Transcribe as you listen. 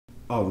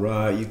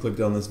Alright, you clicked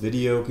on this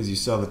video because you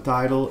saw the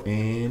title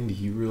and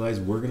you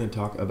realized we're going to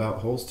talk about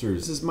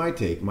holsters. This is my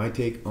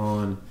take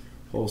on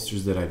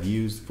holsters that I've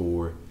used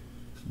for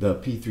the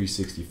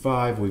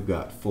P365. We've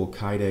got full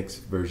Kydex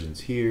versions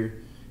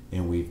here,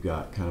 and we've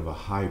got kind of a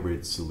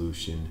hybrid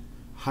solution,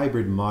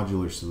 hybrid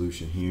modular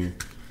solution here,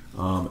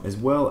 as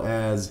well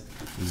as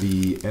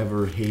the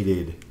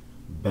ever-hated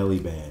belly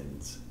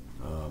bands.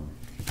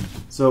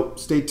 So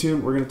stay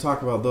tuned, we're going to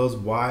talk about those,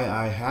 why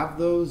I have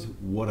those,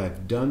 what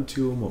I've done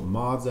to them, what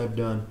mods I've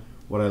done,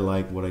 what I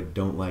like, what I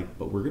don't like,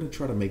 but we're going to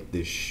try to make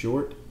this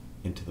short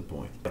and to the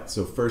point.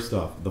 So first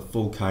off, the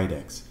full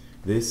Kydex.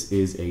 This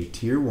is a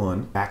tier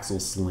 1 axle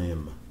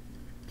slim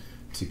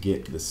to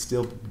get the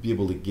still be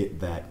able to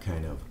get that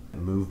kind of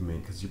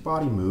movement, because your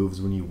body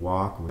moves when you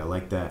walk. I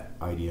like that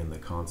idea and the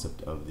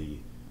concept of the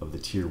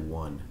tier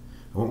 1.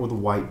 I went with a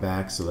white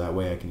back so that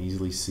way I can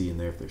easily see in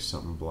there if there's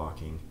something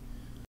blocking.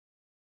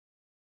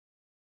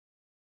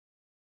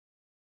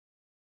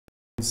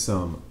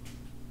 Some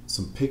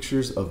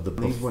pictures of the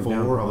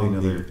before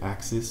on the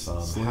axis,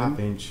 half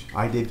inch.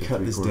 I did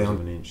cut this down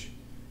an inch,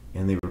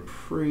 and they were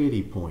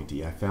pretty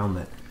pointy. I found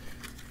that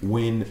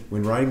when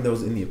riding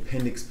those in the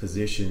appendix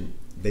position,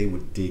 they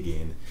would dig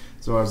in.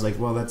 So I was like,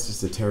 well, that's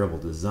just a terrible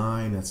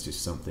design. That's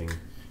just something,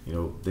 you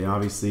know, they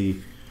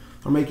obviously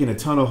are making a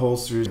ton of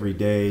holsters every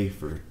day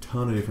for a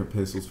ton of different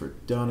pistols, for a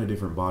ton of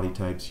different body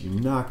types.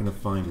 You're not going to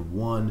find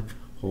one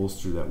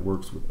holster that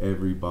works with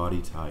every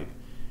body type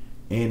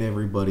and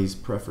everybody's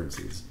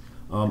preferences.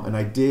 And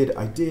I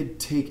did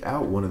take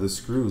out one of the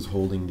screws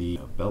holding the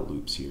belt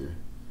loops here.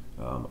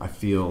 I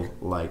feel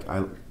like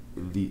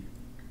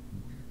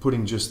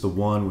putting just the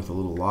one with a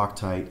little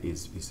Loctite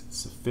is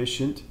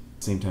sufficient. At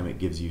the same time, it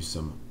gives you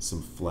some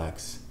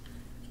flex.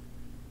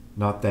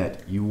 Not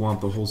that you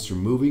want the holster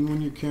moving when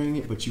you're carrying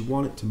it, but you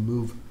want it to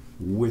move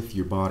with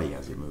your body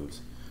as it moves.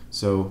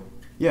 So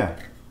yeah,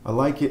 I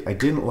like it. I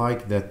didn't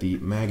like that the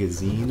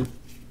magazine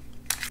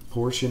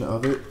portion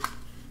of it,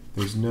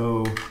 there's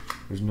no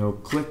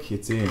click,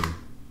 it's in,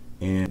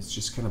 and it's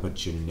just kind of a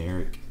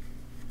generic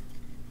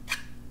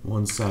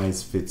one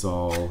size fits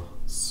all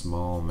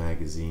small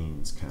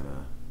magazines kind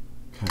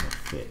of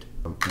fit.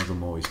 As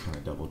I'm always kind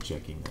of double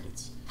checking that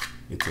it's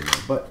in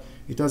there, but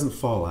it doesn't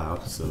fall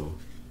out, so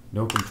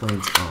no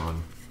complaints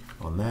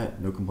on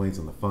that, no complaints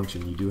on the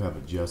function. You do have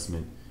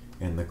adjustment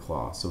and the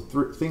claw. So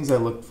things I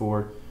looked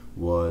for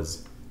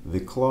was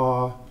the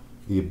claw,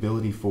 the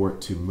ability for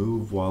it to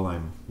move while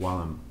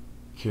I'm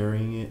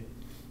carrying it.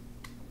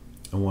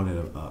 I wanted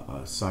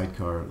a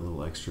sidecar, a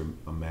little extra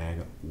mag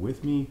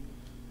with me,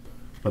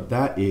 but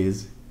that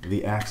is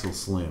the axle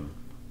slim.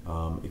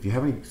 If you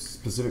have any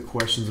specific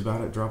questions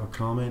about it, drop a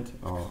comment.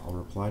 I'll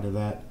reply to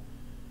that,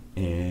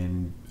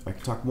 and I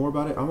can talk more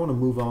about it. I want to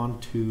move on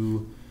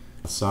to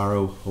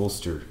Saro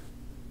holster.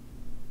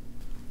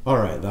 All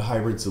right, the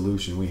hybrid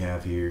solution we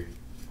have here.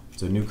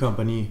 It's a new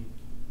company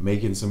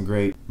making some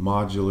great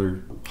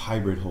modular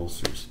hybrid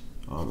holsters.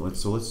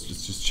 Let's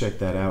just check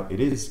that out.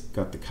 It is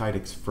got the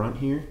Kydex front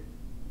here,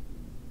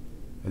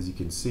 as you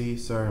can see.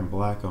 Sorry, I'm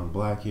black on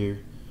black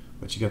here,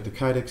 but you got the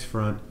Kydex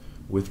front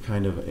with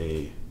kind of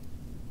a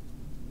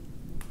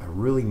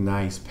really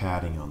nice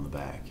padding on the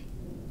back,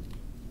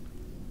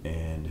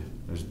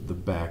 and there's the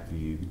back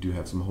view. You do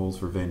have some holes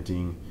for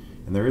venting,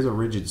 and there is a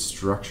rigid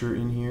structure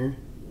in here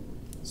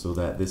so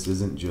that this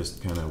isn't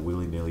just kind of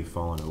willy-nilly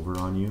falling over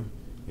on you.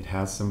 It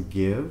has some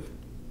give,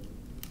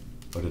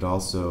 but it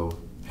also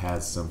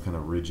has some kind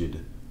of rigid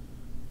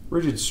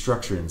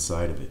structure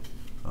inside of it,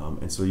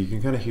 and so you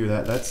can kind of hear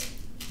that. That's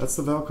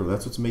the Velcro.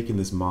 That's what's making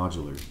this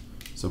modular.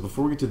 So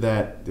before we get to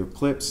that, the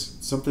clips,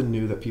 something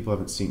new that people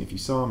haven't seen. If you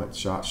saw them at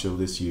SHOT Show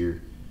this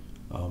year,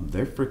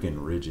 they're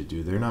freaking rigid,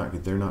 dude. They're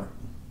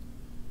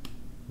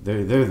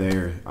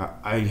there.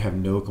 I have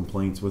no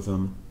complaints with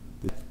them.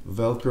 The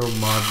Velcro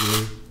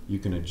modular, you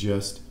can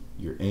adjust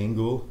your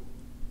angle,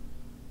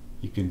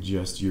 you can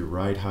adjust your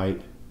ride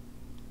height,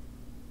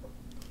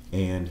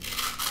 and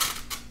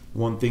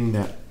one thing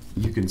that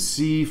you can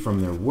see from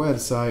their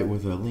website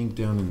with a link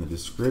down in the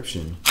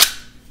description,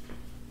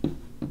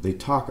 they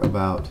talk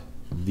about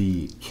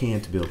the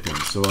cant built in.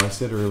 So I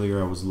said earlier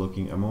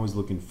I'm always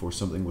looking for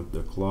something with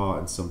the claw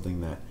and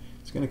something that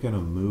is going to kind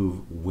of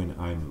move when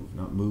I move.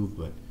 Not move,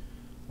 but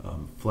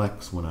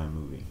flex when I'm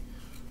moving.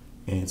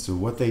 And so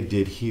what they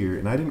did here,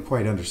 and I didn't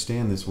quite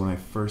understand this when I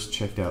first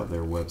checked out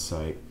their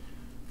website,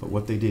 but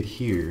what they did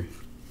here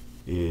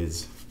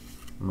is,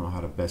 I don't know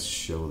how to best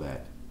show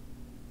that.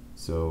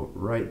 So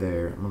right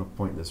there, I'm going to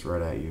point this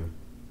right at you.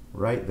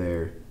 Right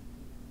there,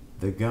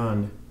 the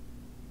gun,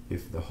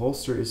 if the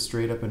holster is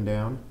straight up and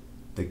down,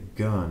 the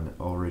gun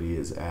already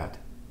is at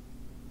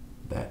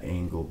that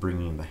angle,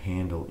 bringing the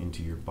handle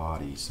into your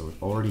body. So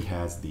it already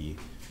has the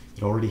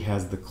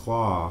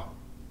claw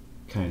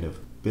kind of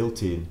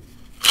built in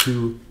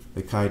to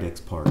the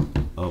Kydex part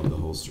of the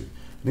holster.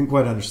 I didn't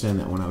quite understand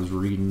that when I was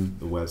reading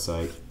the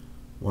website.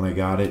 When I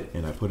got it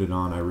and I put it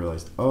on, I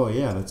realized, oh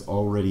yeah, that's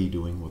already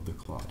doing what the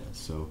claw does.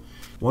 So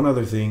one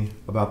other thing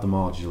about the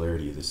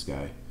modularity of this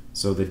guy.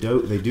 So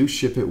they do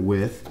ship it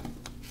with,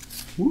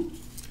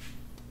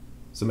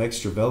 some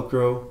extra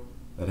Velcro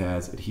that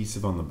has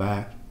adhesive on the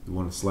back. You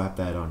want to slap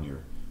that on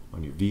your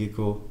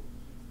vehicle,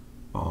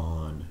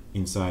 on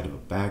inside of a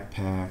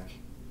backpack,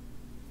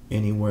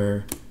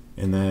 anywhere,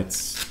 and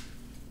that's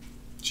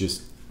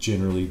just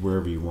generally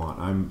wherever you want.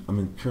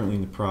 I'm currently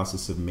in the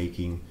process of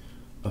making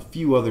a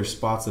few other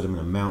spots that I'm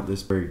going to mount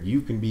this, where you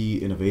can be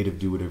innovative,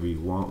 do whatever you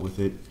want with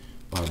it,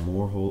 buy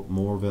more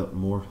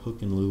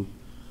hook and loop,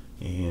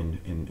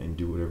 and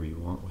do whatever you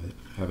want with it.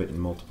 Have it in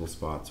multiple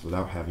spots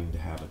without having to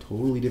have a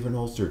totally different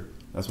holster.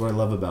 That's what I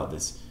love about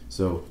this.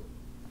 So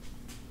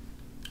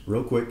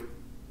real quick,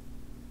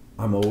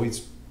 I'm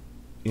always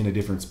in a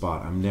different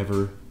spot. I'm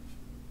never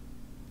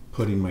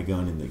putting my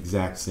gun in the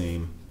exact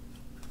same,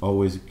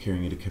 always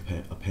carrying it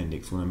a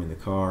appendix. When I'm in the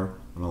car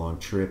on a long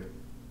trip,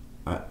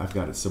 I've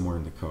got it somewhere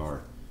in the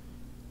car.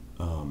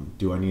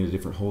 Do I need a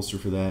different holster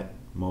for that?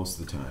 Most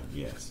of the time,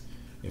 yes.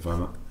 If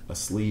I'm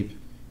asleep,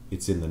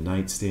 it's in the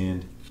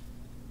nightstand.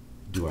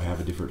 Do I have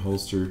a different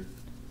holster?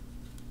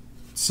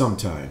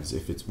 Sometimes.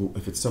 If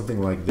it's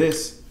something like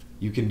this,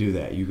 you can do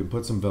that. You can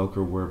put some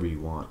Velcro wherever you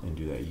want and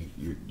do that.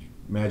 Your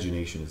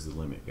imagination is the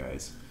limit,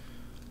 guys.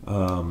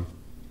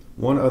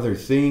 One other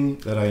thing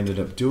that I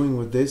ended up doing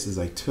with this is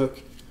I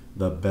took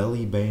the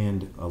belly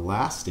band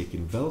elastic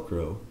in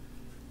Velcro,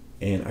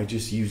 and I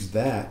just used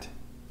that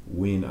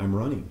when I'm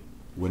running,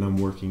 when I'm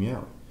working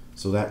out.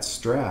 So that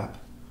strap,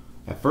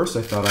 at first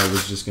I thought I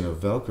was just going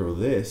to Velcro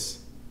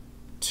this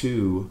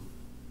to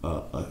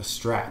a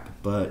strap,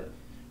 but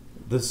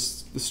the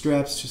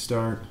straps just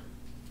aren't,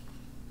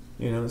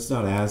 it's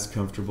not as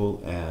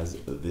comfortable as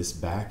this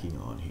backing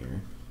on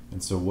here.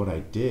 And so what I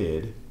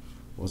did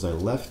was I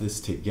left this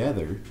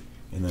together,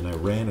 and then I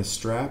ran a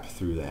strap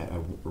through that. I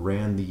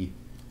ran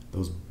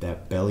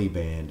that belly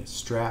band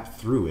strap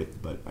through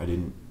it, but I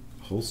didn't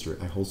holster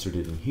it. I holstered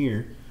it in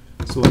here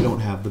so I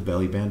don't have the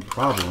belly band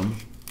problem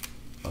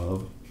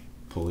of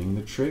pulling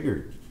the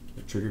trigger.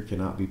 The trigger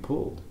cannot be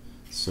pulled.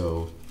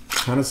 So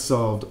kind of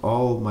solved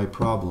all my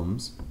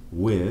problems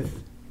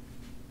with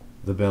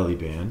the belly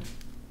band,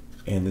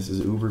 and this is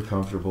uber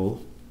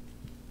comfortable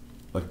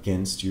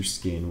against your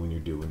skin when you're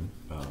doing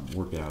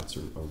workouts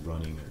or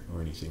running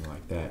or anything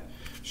like that.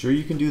 Sure,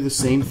 you can do the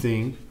same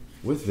thing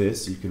with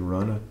this. You can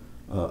run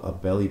a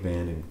belly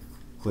band and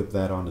clip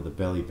that onto the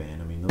belly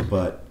band.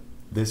 But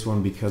this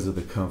one, because of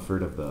the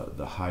comfort of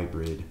the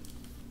hybrid,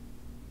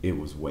 it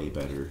was way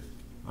better.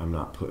 I'm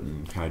not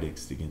putting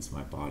Kydex against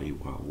my body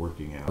while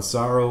working out.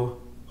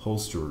 Massaro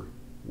Holster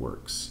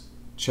Works.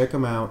 Check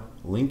them out.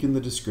 Link in the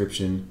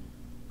description.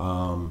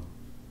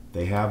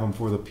 They have them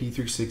for the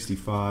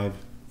P365,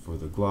 for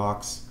the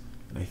Glocks,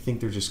 and I think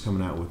they're just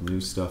coming out with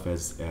new stuff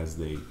as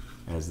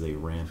they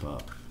ramp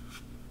up.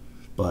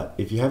 But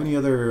if you have any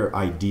other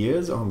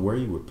ideas on where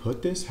you would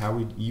put this, how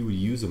you would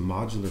use a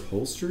modular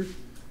holster,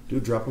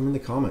 drop them in the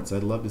comments.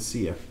 I'd love to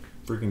see. I'm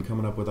freaking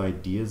coming up with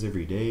ideas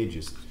every day,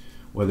 just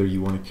whether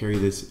you want to carry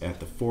this at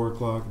the 4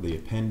 o'clock, the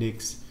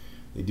appendix.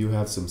 They do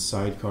have some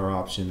sidecar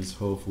options.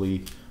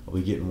 Hopefully I'll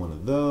be getting one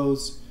of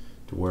those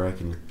to where I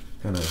can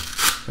kind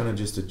of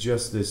just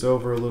adjust this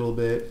over a little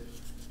bit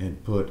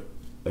and put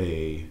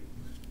a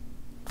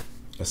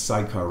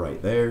sidecar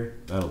right there.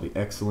 That'll be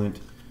excellent.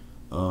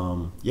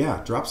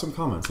 Yeah, drop some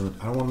comments. I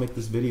don't want to make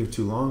this video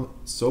too long.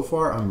 So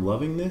far, I'm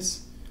loving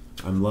this.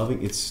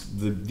 It's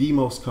the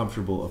most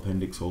comfortable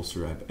appendix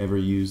holster I've ever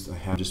used.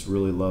 I'm just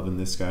really loving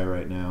this guy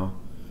right now.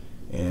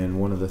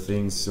 And one of the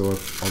things, so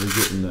I'll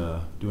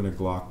be doing a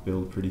Glock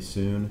build pretty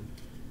soon,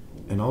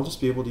 and I'll just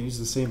be able to use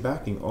the same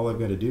backing. All I've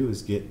got to do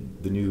is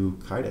get the new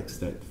Kydex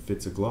that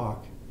fits a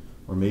Glock,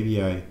 or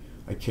maybe I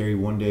carry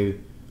one day.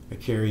 I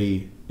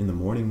carry in the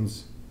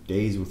mornings,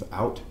 days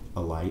without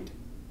a light,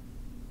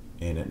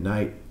 and at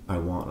night I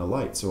want a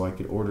light. So I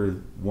could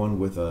order one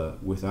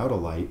without a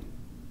light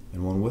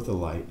and one with a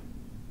light,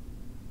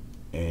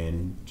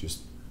 and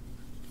just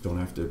don't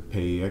have to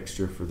pay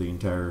extra for the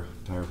entire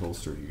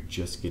holster. You're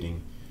just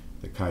getting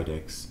the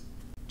Kydex.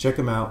 Check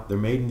them out. They're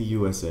made in the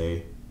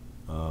USA.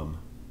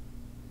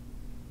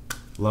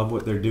 Love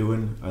what they're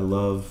doing. I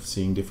love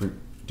seeing different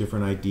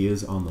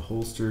ideas on the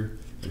holster.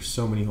 There's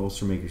so many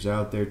holster makers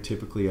out there.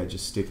 Typically I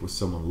just stick with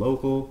someone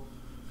local,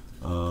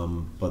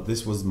 but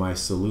this was my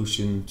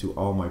solution to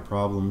all my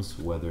problems,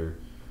 whether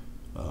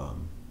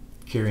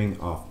carrying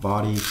off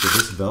body. So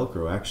this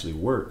Velcro actually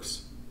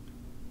works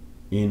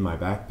in my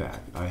backpack.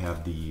 I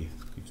have you've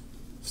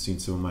seen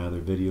some of my other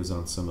videos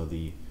on some of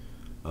the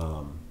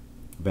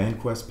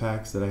VanQuest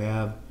packs that I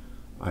have.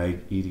 I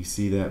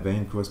EDC that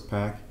VanQuest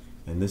pack,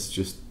 and this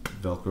just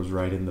Velcros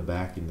right in the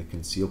back in the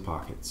conceal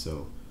pocket.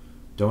 So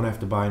don't have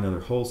to buy another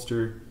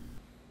holster.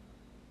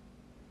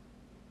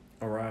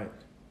 Alright,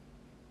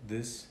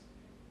 this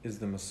is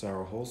the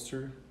Massaro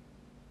holster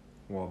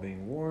while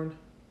being worn.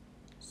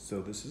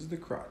 So this is the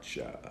crotch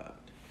shot.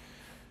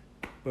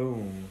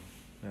 Boom.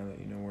 Now that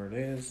you know where it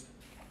is.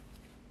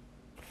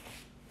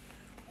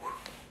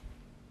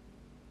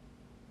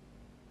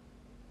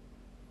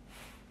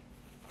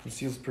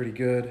 Conceals pretty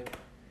good.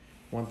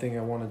 One thing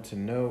I wanted to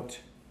note,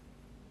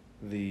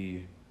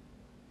 the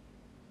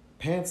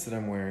pants that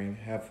I'm wearing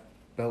have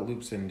belt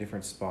loops in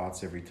different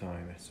spots every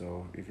time.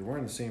 So if you're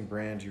wearing the same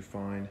brand, you're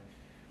fine.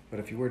 But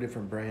if you wear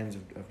different brands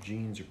of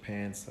jeans or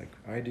pants like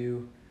I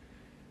do,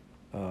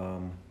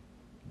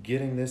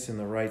 getting this in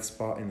the right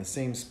spot, in the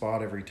same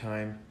spot every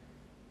time,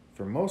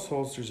 for most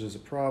holsters is a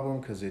problem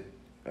because I'd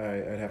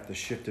have to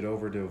shift it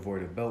over to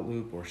avoid a belt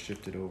loop or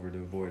shift it over to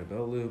avoid a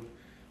belt loop,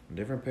 a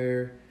different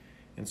pair.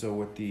 And so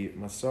with the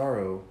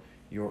Massaro,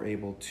 you're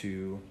able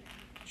to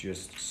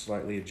just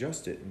slightly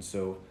adjust it. And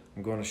so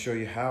I'm going to show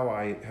you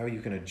how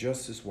you can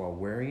adjust this while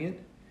wearing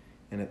it.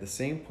 And at the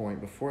same point,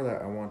 before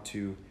that, I want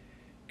to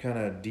kind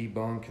of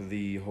debunk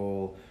the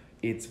whole,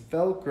 it's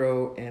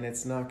Velcro and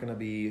it's not going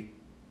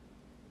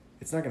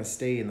to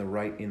stay in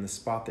the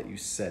spot that you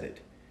set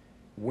it.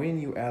 When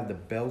you add the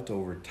belt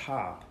over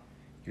top,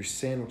 you're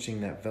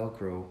sandwiching that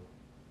Velcro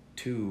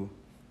to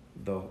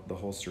the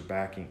holster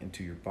backing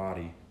into your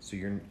body, so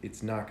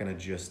it's not going to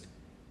just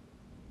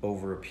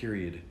over a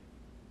period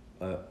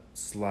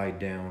slide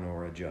down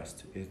or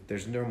adjust.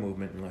 There's no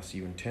movement unless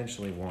you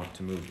intentionally want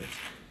to move this.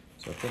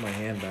 So I put my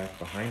hand back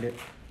behind it,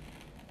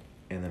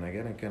 and then I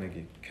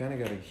kind of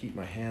gotta keep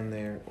my hand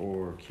there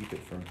or keep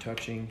it from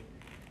touching.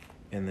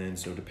 And then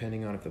so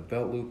depending on if the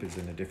belt loop is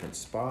in a different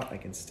spot, I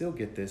can still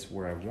get this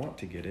where I want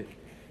to get it,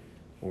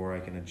 or I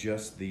can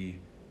adjust the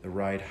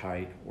ride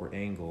height or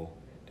angle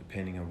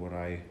depending on what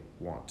I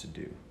want to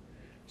do.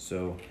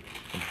 So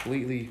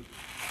completely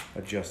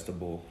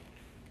adjustable,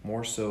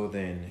 more so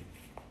than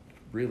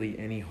really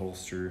any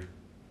holster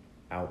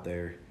out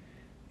there.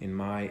 In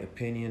my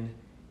opinion,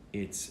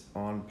 it's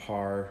on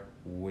par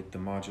with the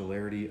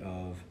modularity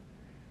of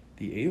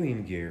the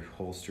Alien Gear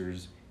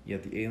holsters,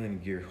 yet the Alien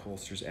Gear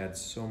holsters add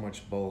so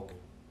much bulk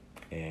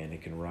and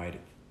it can ride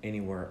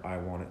anywhere I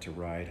want it to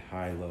ride,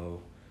 high,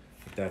 low.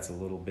 If that's a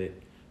little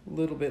bit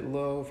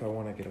low, if I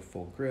want to get a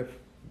full grip,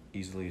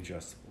 easily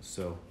adjustable.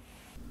 So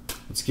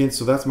once again,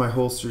 so that's my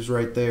holsters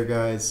right there,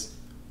 guys.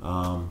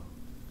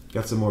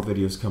 Got some more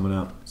videos coming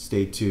up.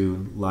 Stay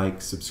tuned, like,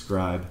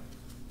 subscribe,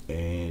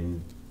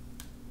 and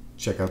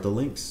check out the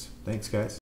links. Thanks, guys.